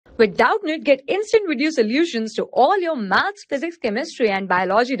With Doubtnut, get instant video solutions to all your maths, physics, chemistry, and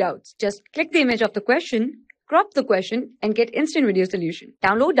biology doubts. Just click the image of the question, crop the question, and get instant video solution.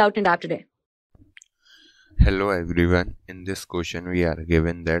 Download Doubtnut app today. Hello everyone. In this question we are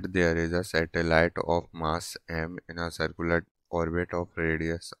given that there is a satellite of mass m in a circular orbit of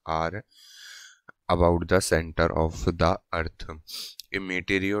radius r about the center of the earth. A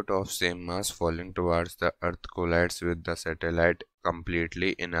meteorite of same mass falling towards the earth collides with the satellite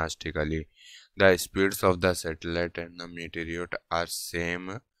completely inelastically. The speeds of the satellite and the meteorite are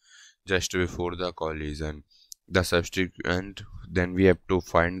same just before the collision. Then we have to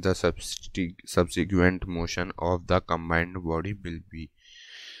find the subsequent motion of the combined body will be.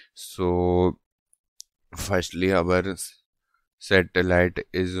 So firstly, our satellite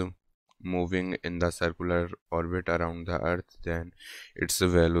is moving in the circular orbit around the earth. Then its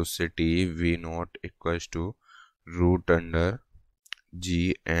velocity v0 equals to root under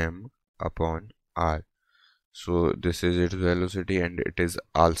gm upon r. So this is its velocity, and it is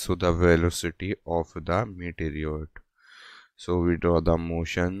also the velocity of the meteorite. So we draw the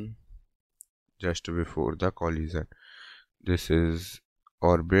motion just before the collision. This is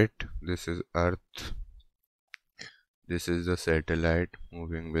orbit, this is earth, this is the satellite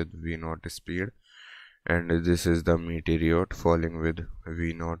moving with v0 speed, and this is the meteorite falling with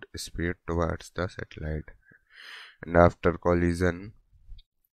v0 speed towards the satellite. And after collision,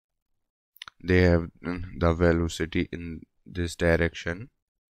 they have the velocity in this direction.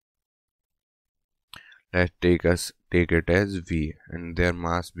 Let's take it as v, and their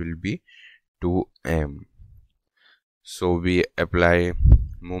mass will be 2m. So we apply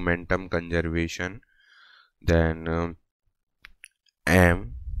momentum conservation. Then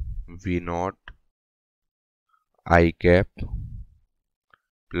m v0 I cap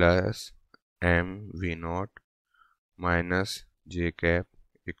plus m v0 minus j cap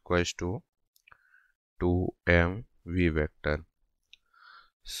equals to 2m v vector.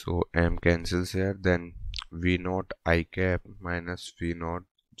 So m cancels here, then v0 I cap minus v0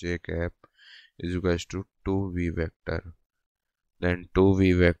 j cap is equals to 2v vector. Then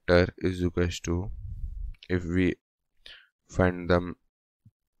 2v vector is equals to, if we find the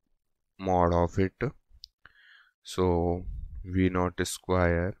mod of it, so v0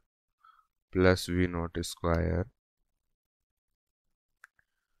 square plus v0 square,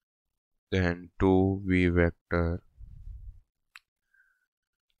 then 2v vector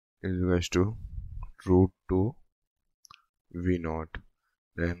is equals to root 2 v0.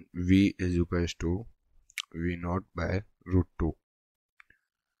 Then v is equals to v0 by root 2.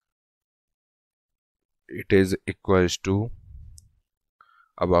 It is equals to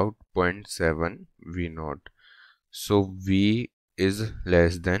about 0.7 v0. So v is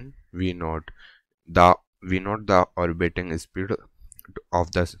less than v0. The v0 the orbiting speed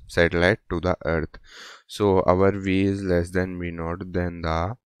of the satellite to the earth. So our v is less than v0, then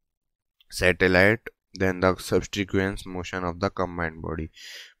the satellite, then the subsequent motion of the combined body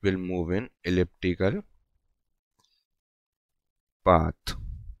will move in elliptical path.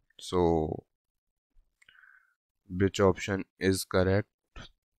 So which option is correct?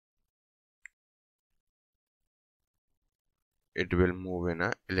 It will move in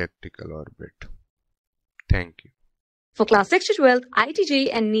an elliptical orbit. Thank you. For class 6 to 12, IIT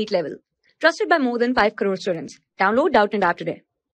JEE and NEET level. Trusted by more than 5 crore students. Download Doubtnut app today.